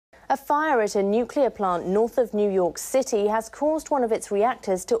A fire at a nuclear plant north of New York City has caused one of its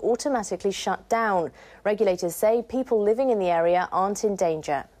reactors to automatically shut down. Regulators say people living in the area aren't in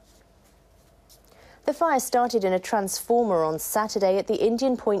danger. The fire started in a transformer on Saturday at the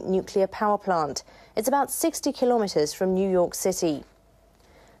Indian Point nuclear power plant. It's about 60 kilometers from New York City.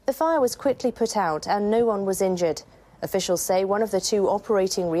 The fire was quickly put out and no one was injured. Officials say one of the two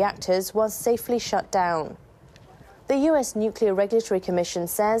operating reactors was safely shut down. The U.S. Nuclear Regulatory Commission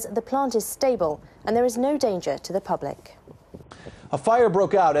says the plant is stable and there is no danger to the public. A fire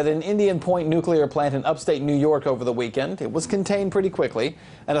broke out at an Indian Point nuclear plant in upstate New York over the weekend. It was contained pretty quickly,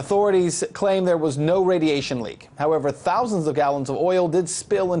 and authorities claim there was no radiation leak. However, thousands of gallons of oil did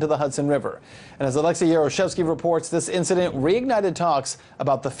spill into the Hudson River. And as Alexei Yaroshevsky reports, this incident reignited talks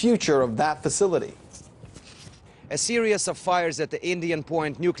about the future of that facility. A series of fires at the Indian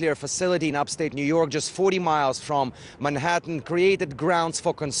Point nuclear facility in upstate New York, just 40 miles from Manhattan, created grounds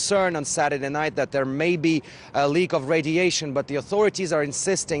for concern on Saturday night that there may be a leak of radiation. But the authorities are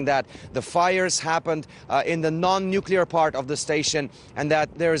insisting that the fires happened in the non-nuclear part of the station and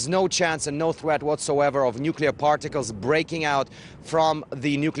that there is no chance and no threat whatsoever of nuclear particles breaking out from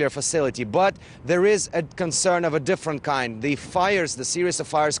the nuclear facility. But there is a concern of a different kind. The fires, the series of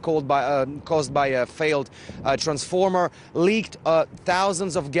fires caused by a failed transformer leaked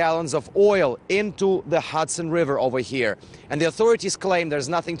thousands of gallons of oil into the Hudson River over here. And the authorities claim there's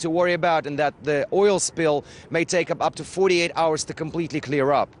nothing to worry about and that the oil spill may take up to 48 hours to completely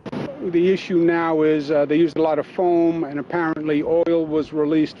clear up. The issue now is they used a lot of foam and apparently oil was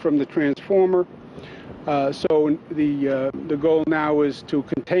released from the transformer. So the goal now is to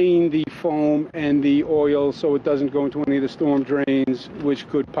contain the foam and the oil so it doesn't go into any of the storm drains, which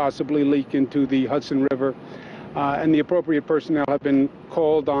could possibly leak into the Hudson River. And the appropriate personnel have been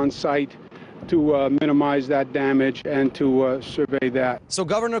called on site to minimize that damage and to survey that. So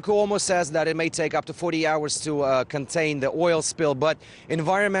Governor Cuomo says that it may take up to 40 hours to contain the oil spill, but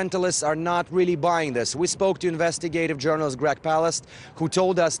environmentalists are not really buying this. We spoke to investigative journalist Greg Palast, who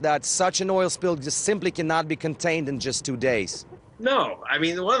told us that such an oil spill just simply cannot be contained in just 2 days. No, I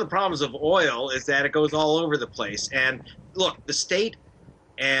mean, one of the problems of oil is that it goes all over the place. And look, the state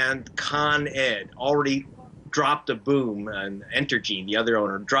and Con Ed already dropped a boom, and Entergy, the other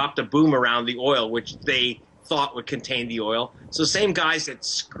owner, dropped a boom around the oil, which they thought would contain the oil. So same guys that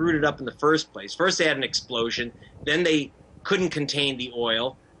screwed it up in the first place. First they had an explosion, then they couldn't contain the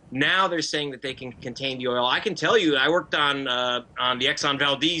oil. Now they're saying that they can contain the oil. I can tell you, I worked on the Exxon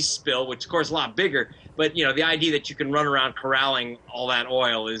Valdez spill, which of course is a lot bigger. But you know, the idea that you can run around corralling all that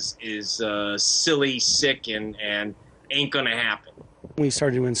oil is silly, sick, and ain't going to happen. We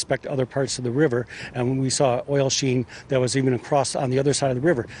started to inspect other parts of the river, and when we saw oil sheen that was even across on the other side of the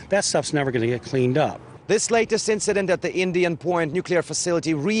river, that stuff's never going to get cleaned up. This latest incident at the Indian Point nuclear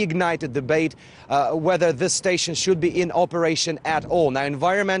facility reignited debate whether this station should be in operation at all. Now,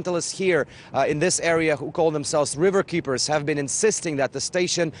 environmentalists here in this area who call themselves river keepers have been insisting that the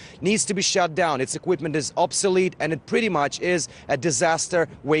station needs to be shut down. Its equipment is obsolete and it pretty much is a disaster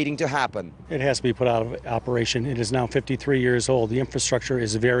waiting to happen. It has to be put out of operation. It is now 53 years old. The infrastructure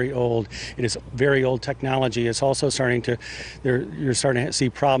is very old. It is very old technology. It's also starting to, you're starting to see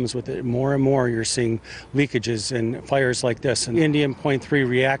problems with it. More and more you're seeing leakages and fires like this. And Indian Point 3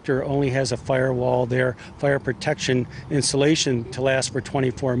 reactor only has a firewall there, fire protection installation to last for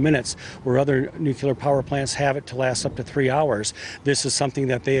 24 minutes, where other nuclear power plants have it to last up to 3 hours. This is something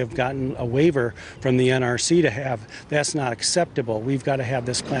that they have gotten a waiver from the NRC to have. That's not acceptable. We've got to have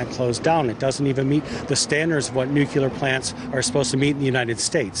this plant closed down. It doesn't even meet the standards of what nuclear plants are supposed to meet in the United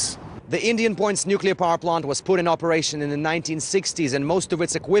States. The Indian Point's nuclear power plant was put in operation in the 1960s, and most of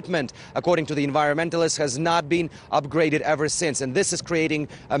its equipment, according to the environmentalists, has not been upgraded ever since. And this is creating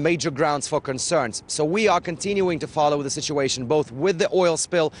major grounds for concerns. So we are continuing to follow the situation, both with the oil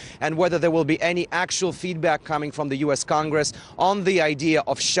spill and whether there will be any actual feedback coming from the U.S. Congress on the idea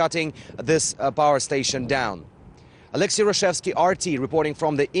of shutting this power station down. Alexei Yaroshevsky, RT, reporting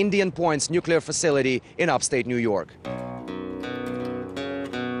from the Indian Point's nuclear facility in upstate New York.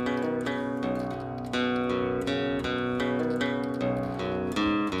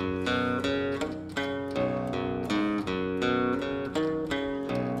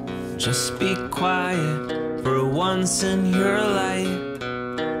 Just be quiet for once in your life.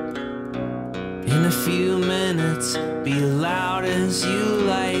 In a few minutes, be loud as you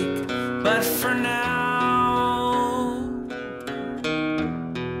like. But for now,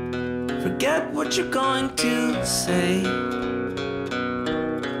 forget what you're going to say.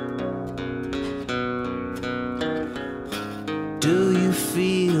 Do you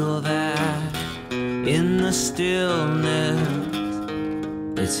feel that in the stillness?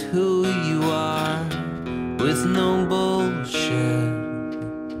 It it's who you are with no bullshit.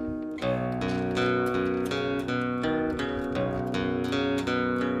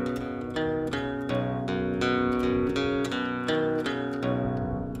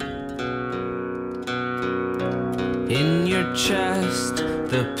 In your chest,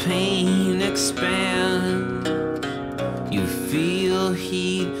 the pain expands. You feel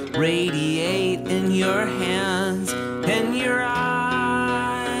heat radiate in your hands and your eyes,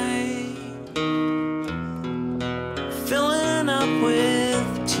 filling up with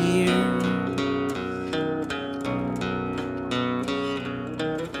tears.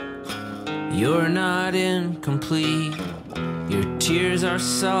 You're not incomplete, your tears are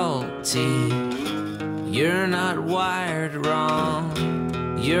salty. You're not wired wrong,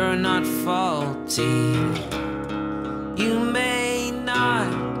 you're not faulty. You may not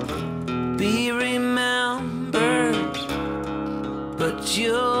be remembered, but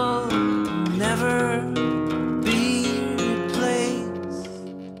you'll never be replaced.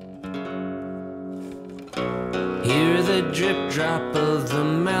 Hear the drip drop of the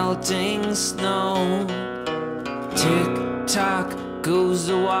melting snow. Tick-tock goes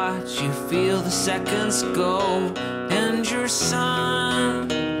the watch, you feel the seconds go, and your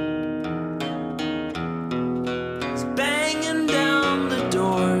son is banging down the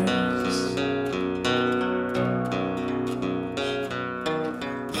doors.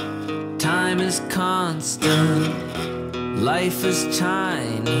 Time is constant, life is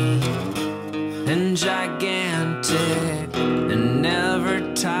tiny and gigantic and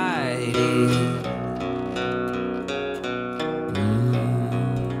never tidy.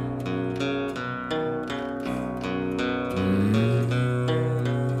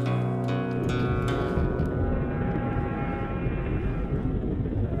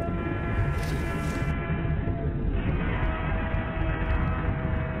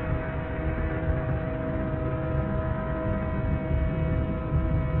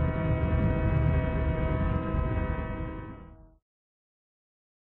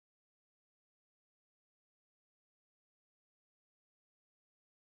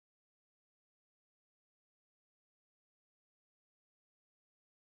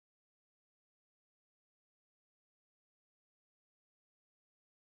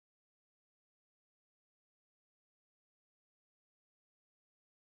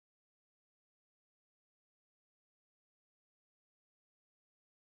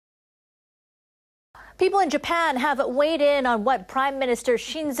 People in Japan have weighed in on what Prime Minister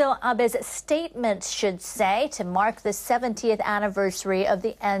Shinzo Abe's statement should say to mark the 70th anniversary of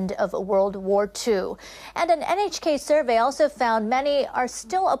the end of World War II. And an NHK survey also found many are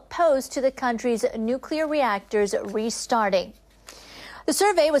still opposed to the country's nuclear reactors restarting. The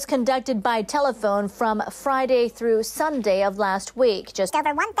survey was conducted by telephone from Friday through Sunday of last week. Just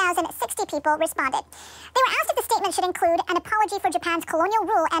over 1,060 people responded. They were asked if the statement should include an apology for Japan's colonial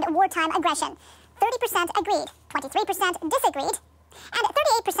rule and wartime aggression. 30% agreed, 23% disagreed, and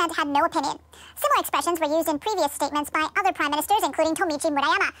 38% had no opinion. Similar expressions were used in previous statements by other prime ministers, including Tomichi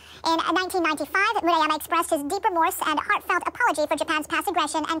Murayama. In 1995, Murayama expressed his deep remorse and heartfelt apology for Japan's past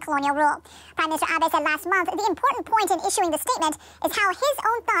aggression and colonial rule. Prime Minister Abe said last month, the important point in issuing the statement is how his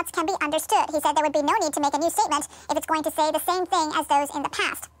own thoughts can be understood. He said there would be no need to make a new statement if it's going to say the same thing as those in the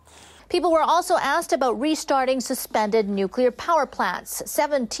past. People were also asked about restarting suspended nuclear power plants.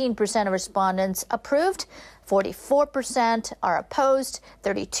 17% of respondents approved, 44% are opposed,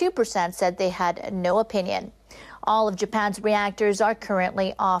 32% said they had no opinion. All of Japan's reactors are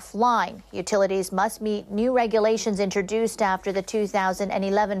currently offline. Utilities must meet new regulations introduced after the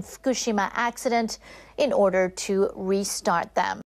 2011 Fukushima accident in order to restart them.